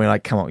think, and then we're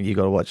like, come on, you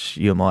got to watch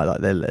UMI,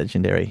 like they're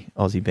legendary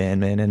Aussie band,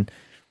 man.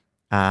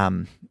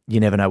 And you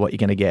never know what you're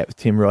going to get with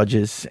Tim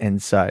Rogers.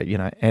 And so,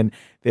 and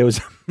there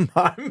was a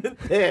moment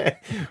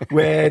there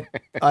where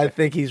I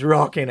think he's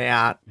rocking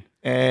out,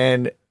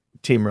 and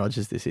Tim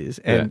Rogers this is,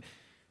 and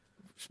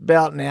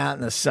belting out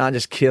in the sun,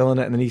 just killing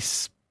it, and then he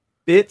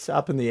spits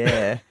up in the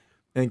air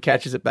and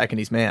catches it back in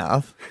his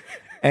mouth.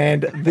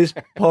 And this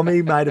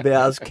pommy mate of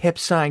ours kept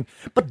saying,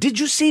 "But did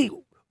you see?"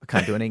 I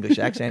can't do an English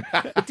accent.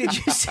 "But did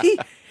you see?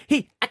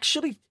 He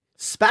actually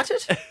spat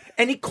it,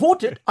 and he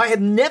caught it. I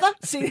had never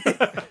seen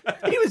it.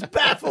 He was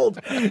baffled.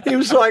 He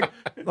was like,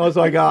 I was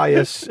like, oh,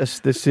 yes,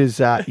 this is,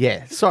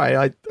 yeah, sorry.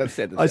 I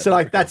said,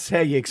 like, that's how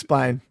you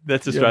explain.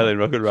 That's Australian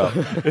rock and roll.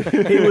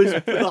 He was,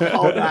 for the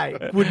whole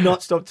day, would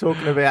not stop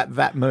talking about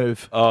that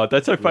move. Oh,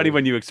 that's so funny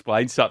when you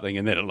explain something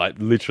and then it like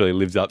literally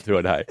lives up to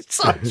it, hey? It's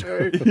so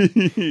true.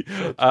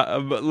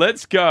 But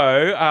let's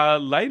go.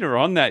 Later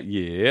on that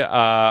year,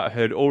 I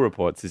heard all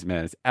reports this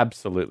man is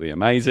absolutely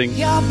amazing.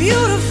 You're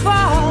beautiful.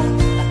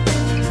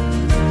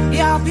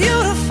 You're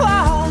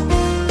beautiful.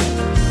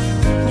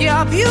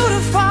 You're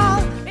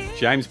beautiful.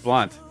 James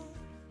Blunt.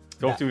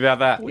 Talk to me about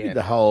that. We did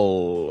the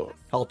whole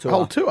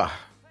tour.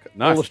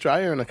 Nice. All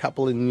Australia and a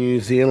couple in New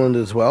Zealand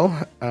as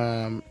well.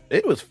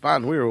 It was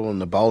fun. We were all in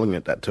the bowling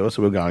at that tour,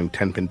 so we were going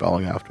 10-pin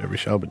bowling after every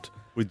show. But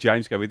Would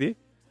James go with you?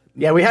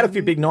 Yeah, we had a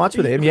few big nights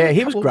with him. Yeah,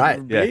 he was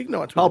great. Big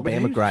nights. Whole with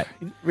him. band were great.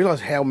 You realise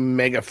how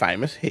mega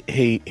famous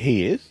he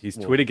is. His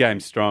Twitter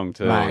game's strong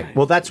too. Mate.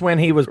 Well, that's when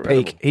he was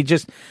peak. He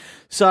just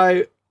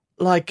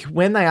like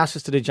when they asked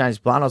us to do James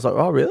Blunt, I was like,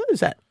 oh, really? Does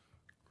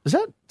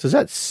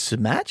that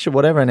smash or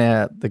whatever?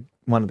 And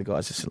one of the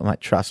guys just said, mate,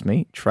 trust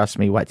me.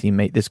 Wait till you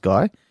meet this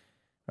guy,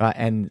 right?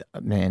 And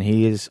man,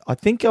 he is. I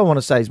think I want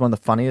to say he's one of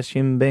the funniest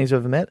human beings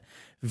I've ever met.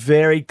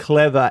 Very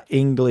clever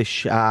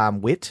English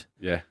wit.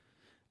 Yeah.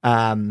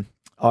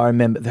 I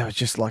remember there was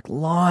just like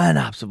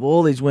lineups of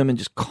all these women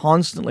just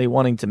constantly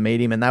wanting to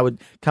meet him, and they were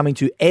coming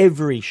to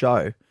every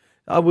show.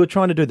 We were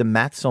trying to do the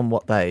maths on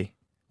what they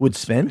would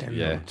spend.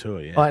 Yeah.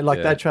 Tour, yeah.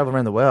 They travel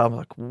around the world. I'm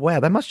like,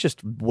 wow, they must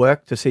just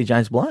work to see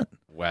James Blunt.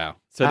 Wow.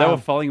 So they were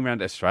following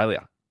around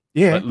Australia.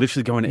 Yeah. Like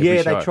literally going to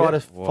every show. They try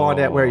to find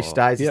out where he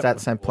stays and stay at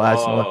the same place.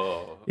 And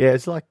yeah,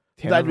 it's like...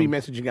 They'd be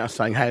messaging us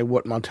saying, hey,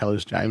 what motel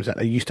is James at?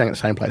 Are you staying at the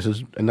same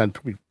places? And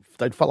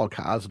they'd follow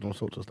cars and all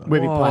sorts of stuff.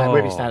 We'd be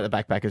staying at the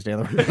Backpackers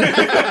down the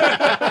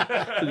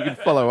road. You could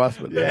follow us.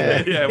 But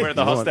Yeah, we're at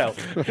the hostel.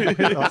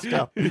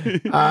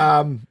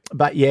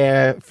 But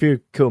yeah, a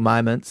few cool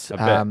moments. I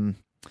bet.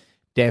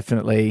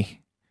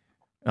 Definitely,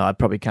 I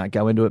probably can't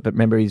go into it, but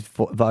remember his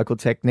vocal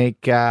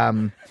technique.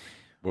 What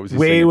was he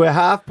We singing? were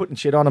half putting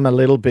shit on him a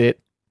little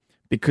bit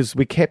because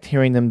we kept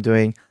hearing them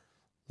doing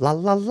la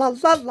la la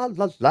la la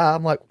la la.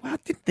 I'm like, well, I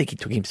didn't think he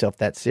took himself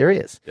that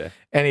serious. Yeah.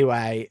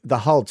 Anyway, the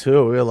whole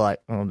tour, we were like,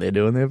 oh, they're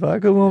doing their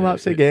vocal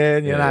warm-ups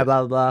again, you know,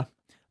 blah, blah, blah.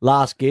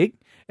 Last gig,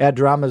 our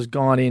drummer's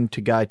gone in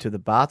to go to the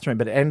bathroom,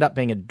 but it ended up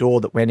being a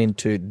door that went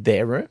into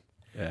their room.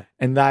 Yeah.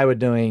 And they were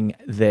doing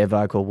their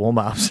vocal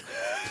warm-ups.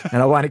 And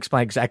I won't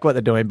explain exactly what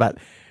they're doing, but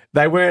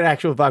they weren't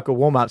actual vocal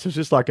warm-ups. It was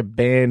just like a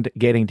band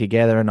getting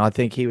together, and I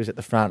think he was at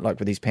the front, like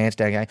with his pants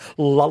down, going,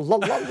 la, la,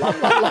 la, la,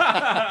 la,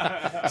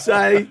 la.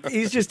 So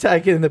he's just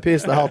taking the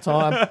piss the whole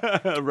time.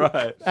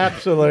 Right.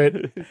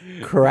 Absolute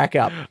crack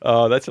up.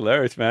 Oh, that's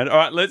hilarious, man. All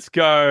right, let's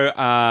go.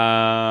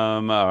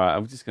 All right,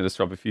 I'm just going to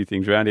swap a few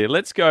things around here.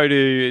 Let's go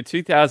to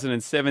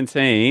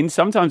 2017.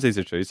 Sometimes these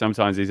are true,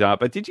 sometimes these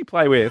aren't. But did you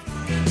play with...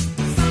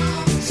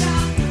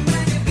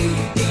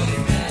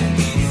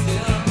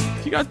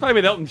 You guys play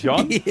with Elton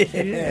John?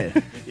 Yeah.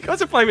 You guys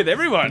have played with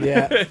everyone.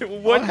 Yeah.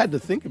 I had to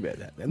think about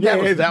that. And that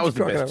was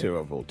the best tour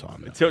of all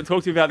time. Talk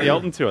to me about the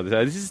Elton tour.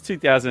 So this is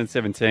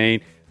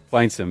 2017,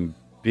 playing some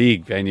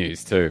big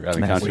venues too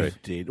around the country. We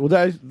did. Well,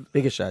 those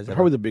Biggest shows ever.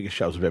 probably the biggest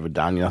shows we've ever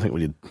done. You know, I think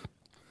we did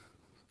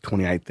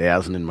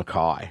 28,000 in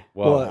Mackay.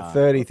 Well,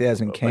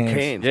 30,000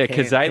 cans. Yeah,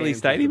 Kazali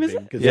Stadium, is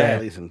it?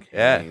 Kazalis and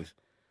cans.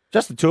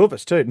 Just the two of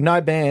us too. No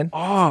band.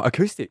 Oh,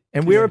 acoustic.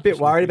 And we were a bit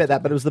worried about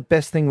that, but it was the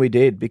best thing we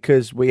did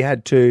because we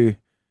had to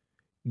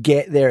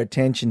get their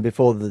attention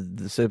before the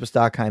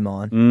superstar came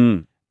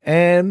on.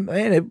 And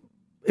man,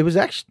 it was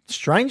actually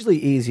strangely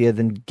easier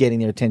than getting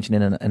their attention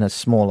in a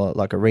smaller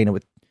like arena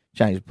with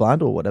James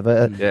Blunt or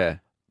whatever. Yeah.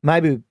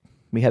 Maybe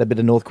we had a bit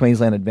of North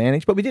Queensland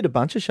advantage, but we did a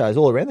bunch of shows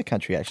all around the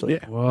country actually.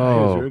 Yeah. Whoa.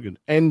 It was very good.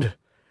 And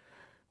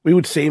we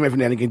would see him every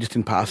now and again just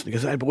in passing. He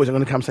goes, hey, boys, I'm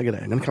going to come say good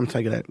day. I'm going to come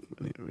say good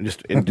day.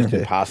 Just in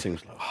passing.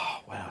 It was like, oh,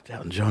 wow, it's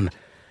Elton John.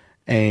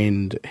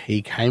 And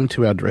he came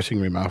to our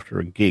dressing room after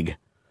a gig.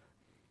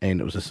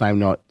 And it was the same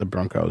night the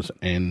Broncos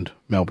and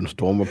Melbourne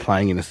Storm were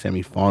playing in a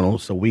semi-final.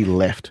 So we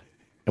left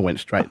and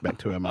went straight back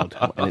to our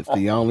motel. And it's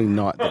the only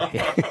night that he...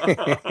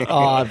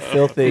 Oh,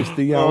 filthy. It's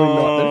the only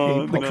night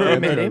that he... The crew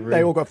met him.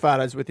 They all got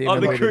photos with him. Oh,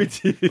 the crew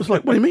did. It was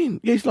like, what do you mean?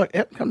 Yeah, he's like,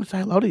 come to say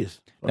hello to you.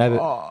 Like, No,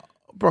 but-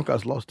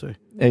 Broncos lost too.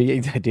 Yeah,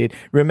 they did.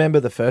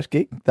 Remember the first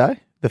gig though?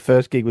 The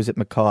first gig was at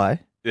Mackay.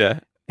 Yeah.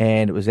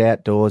 And it was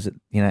outdoors,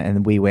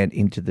 and we went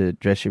into the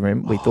dressing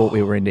room. We thought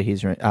we were into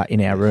his room,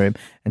 in our room,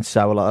 and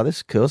so we're like, "Oh, this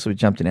is cool." So we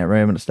jumped in our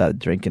room and started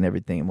drinking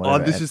everything and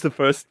whatever. Oh, this is the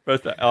first.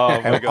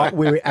 Oh my god.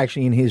 We were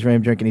actually in his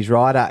room drinking his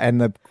rider,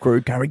 and the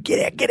crew going,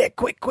 "Get out,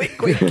 quick,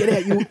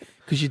 get out!"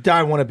 Because you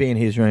don't want to be in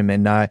his room.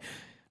 And no,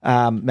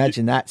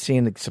 imagine that,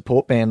 seeing the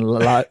support band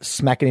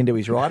smacking into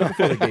his rider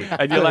before the gig.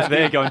 And you're like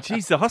there going,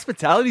 "Geez, the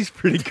hospitality's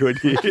pretty good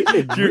here."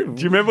 do you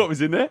remember what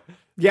was in there?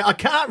 Yeah, I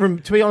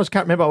can't. To be honest,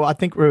 can't remember. I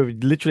think we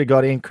literally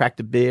got in, cracked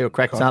a beer or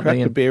cracked something.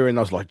 Cracked a beer, and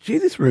I was like, "Gee,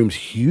 this room's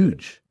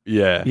huge."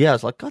 Yeah. Yeah, I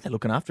was like, God, they're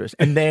looking after us.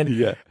 And then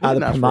Yeah. the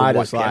Didn't ask for a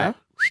promoters white like counter.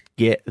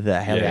 get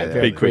the hell out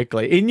very Big quick.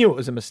 quickly. He knew it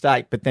was a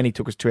mistake, but then he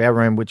took us to our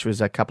room, which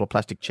was a couple of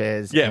plastic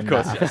chairs. Yeah, of and,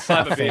 course. Yeah.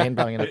 Slap a a fan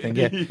blowing and a thing.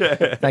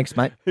 Yeah. Thanks,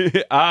 mate.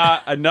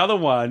 Another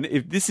one.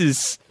 If this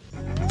is,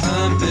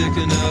 I'm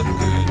picking up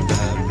good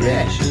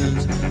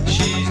vibrations.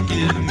 She's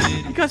giving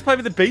me. you guys play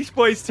with the Beach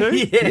Boys too.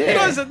 Yeah. You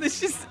guys,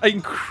 this is an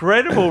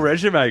incredible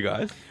resume,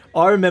 guys.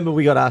 I remember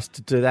we got asked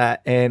to do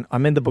that, and I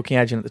remember the booking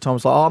agent at the time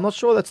was like, I'm not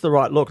sure that's the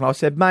right look. And I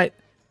said, mate,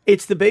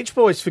 it's the Beach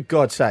Boys, for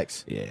God's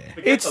sakes. Yeah.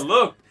 It's a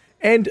look.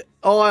 And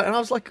I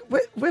was like,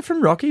 we're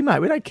from Rocky, mate.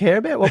 We don't care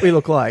about what we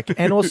look like.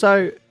 And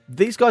also,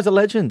 these guys are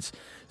legends.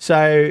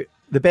 So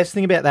the best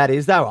thing about that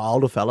is they were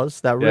older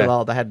fellas. They were real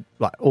old. They had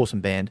like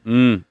awesome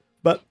band.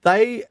 But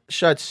they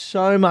showed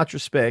so much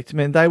respect. I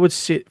mean, they would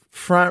sit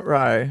front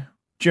row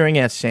during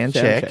our sound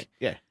check.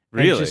 Yeah.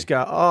 And Really? just go,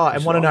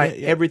 and want to know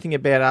everything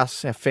about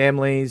us, our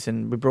families.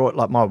 And we brought,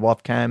 like, my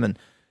wife came and,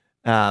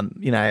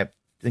 I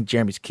think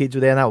Jeremy's kids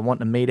were there and they were wanting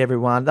to meet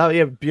everyone.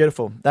 They were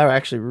beautiful. They were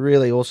actually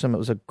really awesome. It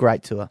was a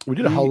great tour. We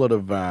did a whole lot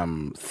of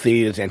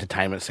theatres,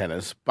 entertainment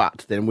centres,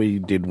 but then we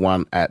did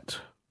one at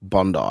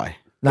Bondi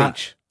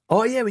Beach.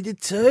 Oh, yeah, we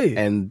did too.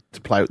 And to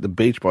play with the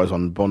Beach Boys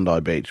on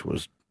Bondi Beach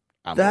was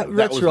unreal.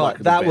 That's was right. like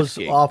the That best was,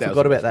 gig. I That forgot was the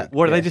about best that. gig.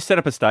 What, did they just set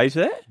up a stage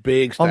there?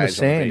 Big stage On the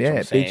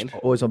sand,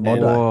 Beach Boys on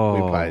Bondi.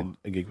 We played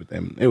a gig with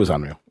them. It was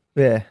unreal.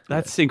 Yeah.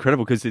 That's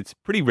incredible because it's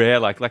pretty rare.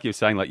 Like you were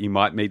saying, like you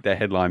might meet their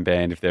headline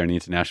band if they're an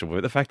international.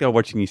 But the fact they're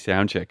watching you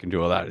sound check and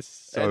do all that is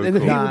so And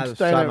cool. he Nah, would so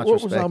stay there. much What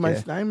was respect, our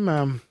mate's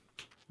name?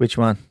 Which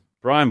one?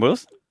 Brian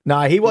Wilson? No,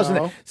 he wasn't.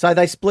 No. So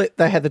they split.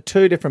 They had the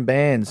two different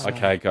bands.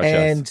 Okay, gotcha.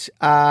 And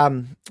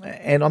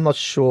I'm not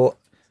sure.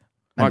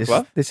 and Mike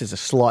Glove? This is a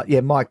slight. Yeah,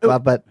 Mike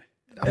Glove, but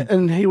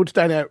And he would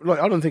stay there. Like,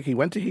 I don't think he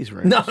went to his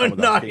room. No, Some of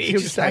no, those he gigs. He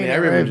would just stay in stayed in our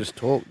our room and room. just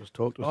talk.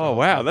 To us. Oh,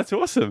 wow. That's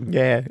awesome.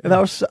 yeah, and they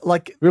were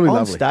like Really on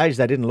lovely. stage.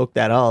 They didn't look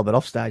that old, but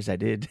off stage they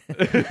did.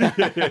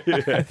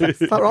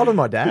 They were older than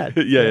my dad.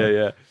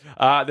 Yeah.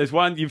 There's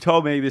one, you've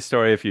told me this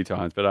story a few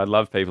times, but I'd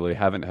love people who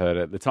haven't heard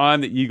it. The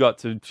time that you got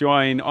to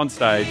join on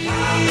stage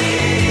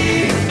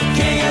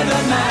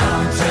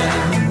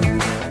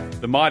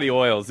the Mighty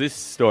Oils. This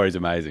story is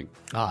amazing.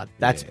 Oh,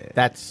 that's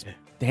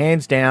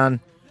hands down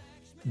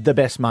the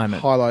best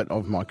moment. Highlight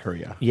of my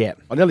career. Yeah.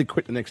 I nearly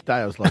quit the next day.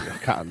 I was like,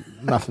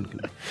 nothing can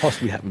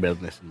possibly happen better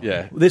than this.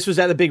 Yeah. This was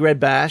at the Big Red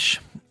Bash,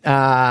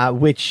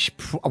 which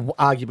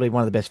arguably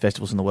one of the best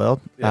festivals in the world.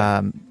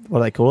 Yeah. What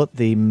do they call it?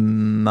 The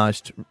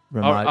most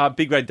remote.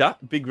 Big Red Bash.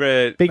 Big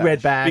Red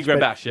Bash. Big Red but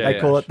Bash, yeah. They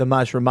call it the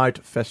most remote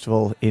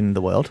festival in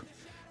the world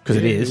because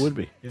it is. It would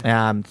be.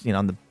 Yeah. On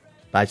the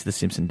base of the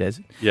Simpson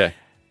Desert. Yeah.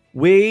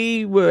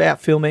 We were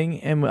out filming,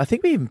 and I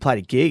think we even played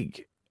a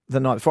gig the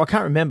night before. I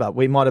can't remember.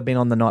 We might have been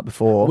on the night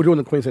before. We're doing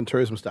the Queensland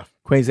tourism stuff.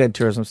 Queensland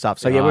tourism stuff.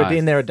 So, yeah, we were Nice.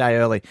 in there a day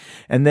early.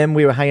 And then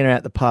we were hanging out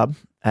at the pub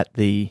at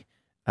the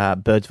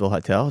Birdsville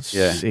Hotel. It's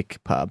Yeah.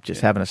 sick pub,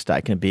 just having a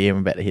steak and a beer.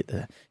 And we're about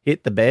to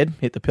hit the bed,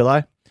 hit the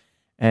pillow.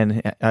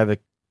 And over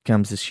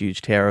comes this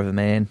huge terror of a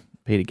man,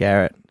 Peter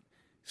Garrett.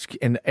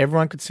 And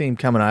everyone could see him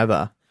coming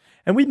over.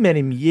 And we'd met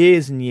him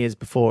years and years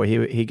before.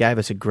 He gave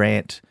us a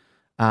grant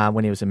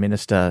when he was a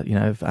minister,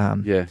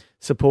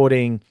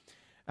 supporting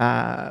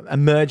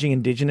emerging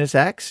Indigenous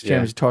acts.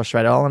 Jeremy's a Torres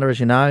Strait Islander, as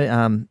you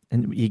know,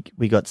 and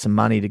we got some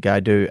money to go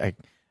do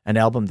an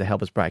album to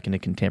help us break into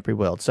contemporary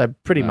world. So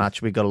pretty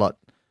much we got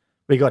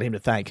him to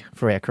thank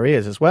for our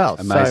careers as well.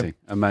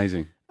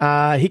 Amazing.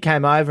 So, he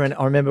came over, and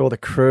I remember all the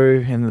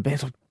crew and the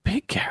band's like,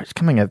 Peter Garrett's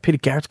coming over.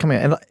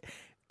 And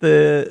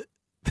like,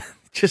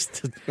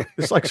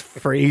 it's like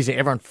freezing.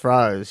 Everyone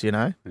froze,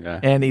 Yeah.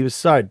 And he was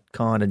so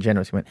kind and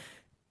generous. He went,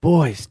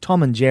 boys,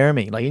 Tom and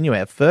Jeremy, like he knew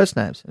our first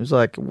names. It was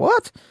like,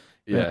 what?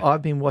 Yeah.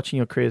 I've been watching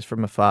your careers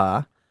from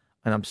afar,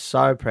 and I'm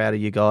so proud of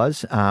you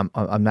guys. I'm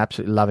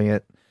absolutely loving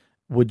it.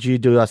 Would you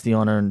do us the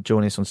honour and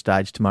join us on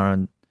stage tomorrow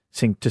and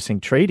sing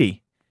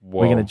Treaty?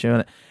 Whoa. We're going to join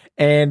it.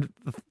 And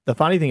the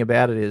funny thing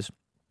about it is,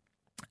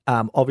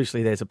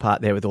 obviously there's a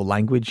part there with all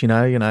language,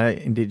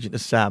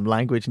 Indigenous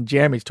language. And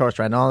Jeremy's Torres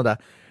Strait Islander.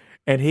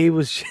 And he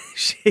was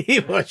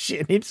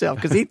shitting himself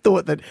because he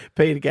thought that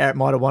Peter Garrett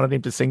might have wanted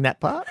him to sing that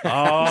part.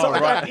 Oh, So,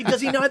 like, right. does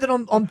he know that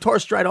I'm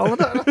Torres Strait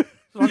Islander?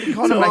 So I can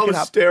kind So of I make it was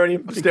up. staring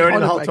him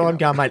the whole make it time, up.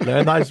 going, mate,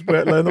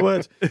 learn the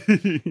words.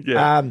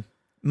 Yeah.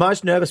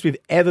 Most nervous we've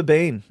ever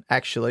been,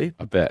 actually.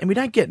 I bet. And we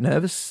don't get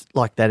nervous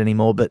like that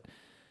anymore, but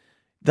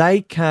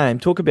they came,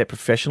 talk about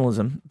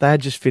professionalism, they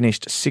had just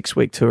finished a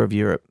 6-week tour of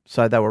Europe,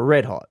 so they were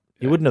red hot.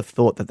 You wouldn't have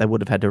thought that they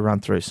would have had to run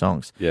through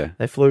songs. Yeah.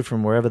 They flew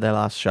from wherever their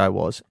last show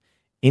was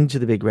into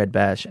the Big Red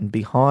Bash, and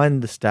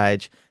behind the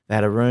stage, they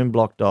had a room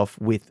blocked off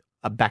with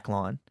a back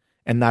line,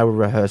 and they were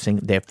rehearsing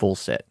their full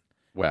set.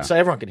 Wow. So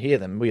everyone could hear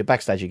them. We were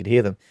backstage, you could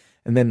hear them.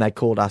 And then they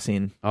called us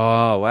in,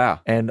 Oh, wow.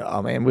 and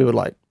we were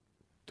like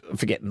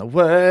forgetting the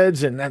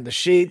words and the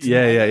sheets. Yeah,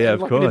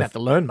 of We course. didn't have to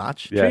learn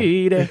much.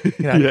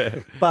 Yeah.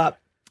 But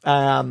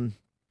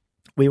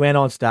we went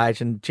on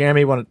stage, and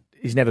Jeremy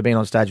he's never been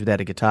on stage without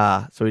a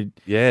guitar. So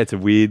Yeah, it's a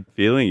weird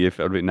feeling. You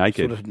felt a bit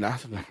naked. Sort of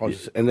nothing.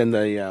 And then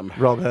the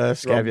Rob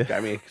Hurst gave me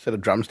a set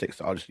of drumsticks.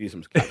 So I just use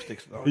them as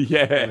chopsticks.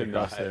 Yeah,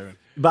 Nice. nice.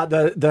 But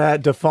the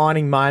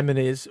defining moment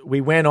is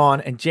we went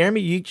on, and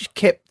Jeremy, you just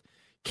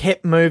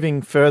kept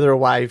moving further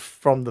away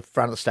from the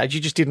front of the stage.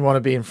 You just didn't want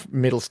to be in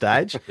middle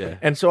stage. Yeah.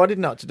 And so I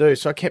didn't know what to do.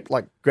 So I kept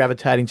like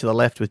gravitating to the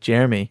left with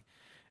Jeremy,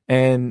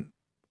 and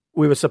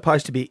we were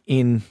supposed to be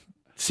in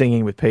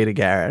singing with Peter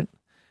Garrett.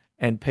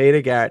 And Peter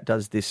Garrett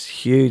does this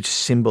huge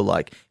symbol,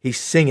 like he's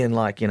singing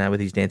like, with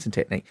his dancing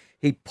technique.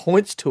 He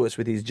points to us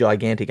with his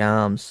gigantic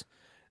arms,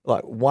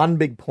 like one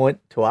big point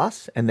to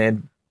us, and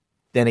then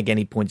again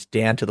he points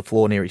down to the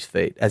floor near his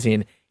feet, as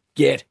in,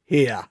 get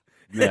here.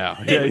 Now.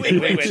 We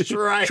went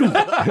straight.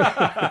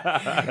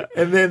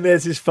 And then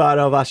there's this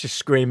photo of us just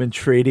screaming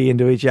treaty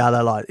into each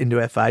other, like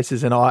into our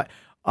faces. And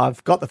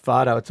I've got the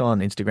photo. It's on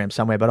Instagram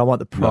somewhere, but I want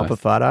the proper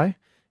photo.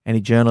 Any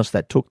journalist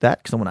that took that,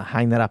 because I want to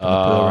hang that up in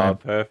the pool room.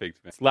 Perfect.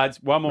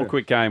 Lads, one more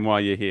quick game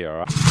while you're here, all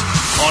right?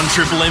 On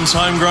Triple M's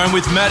Homegrown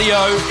with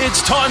Mattio,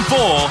 it's time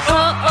for...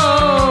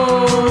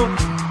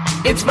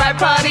 It's right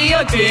party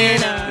or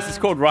dinner. This is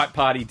called Right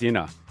Party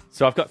Dinner.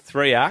 So I've got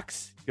 3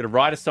 acts. You've got to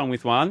write a song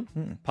with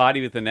one, party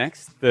with the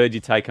next, third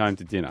you take home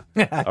to dinner.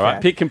 Okay. All right,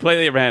 pick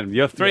completely at random.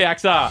 Your 3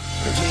 acts are...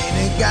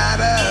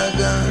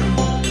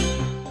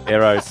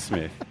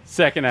 Aerosmith.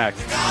 Second act.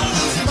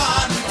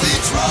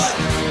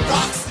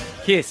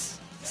 Kiss.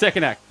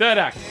 Second act. Third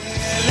act.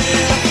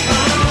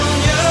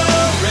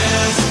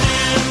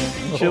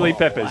 Chili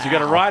Peppers. You got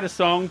to write a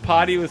song,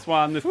 party with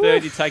one. The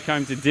third you take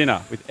home to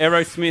dinner with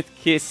Aerosmith,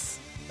 Kiss,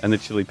 and the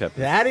Chili Peppers.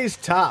 That is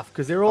tough,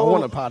 because they're I all...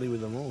 want to party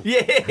with them all.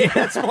 Yeah,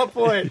 that's my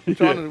point.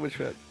 Trying to which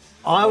one?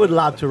 I would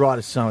love to write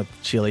a song with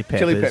Chili Peppers.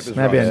 Chili Peppers,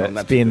 Maybe right, I'd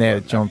that's be in a good there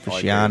one. with John I agree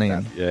with Frusciante that.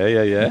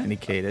 and Yeah. Anthony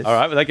Kiedis. All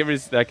right, well,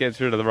 that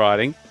gets rid of the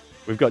writing.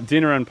 We've got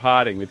dinner and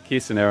partying with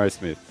Kiss and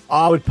Aerosmith.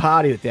 I would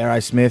party with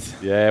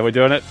Aerosmith. Yeah, we're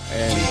doing it.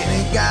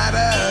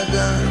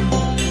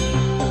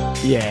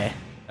 Yeah.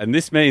 And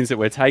this means that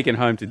we're taking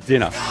home to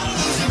dinner.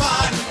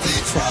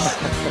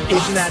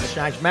 Isn't that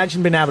strange?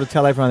 Imagine being able to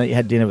tell everyone that you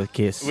had dinner with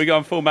Kiss. Are we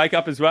going full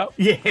makeup as well?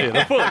 Yeah.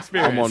 The full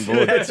experience. I'm on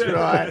board. That's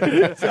right.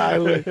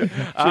 Totally.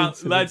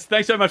 Lads,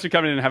 thanks so much for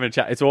coming in and having a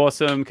chat. It's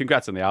awesome.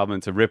 Congrats on the album.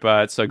 It's a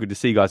ripper. It's so good to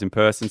see you guys in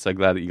person. So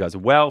glad that you guys are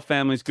well.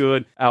 Family's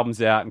good.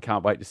 Album's out, and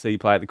can't wait to see you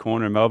play at the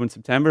Corner in Melbourne in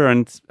September.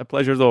 And it's a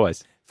pleasure as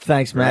always.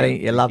 Thanks, Matty.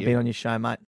 You love being on your show, mate.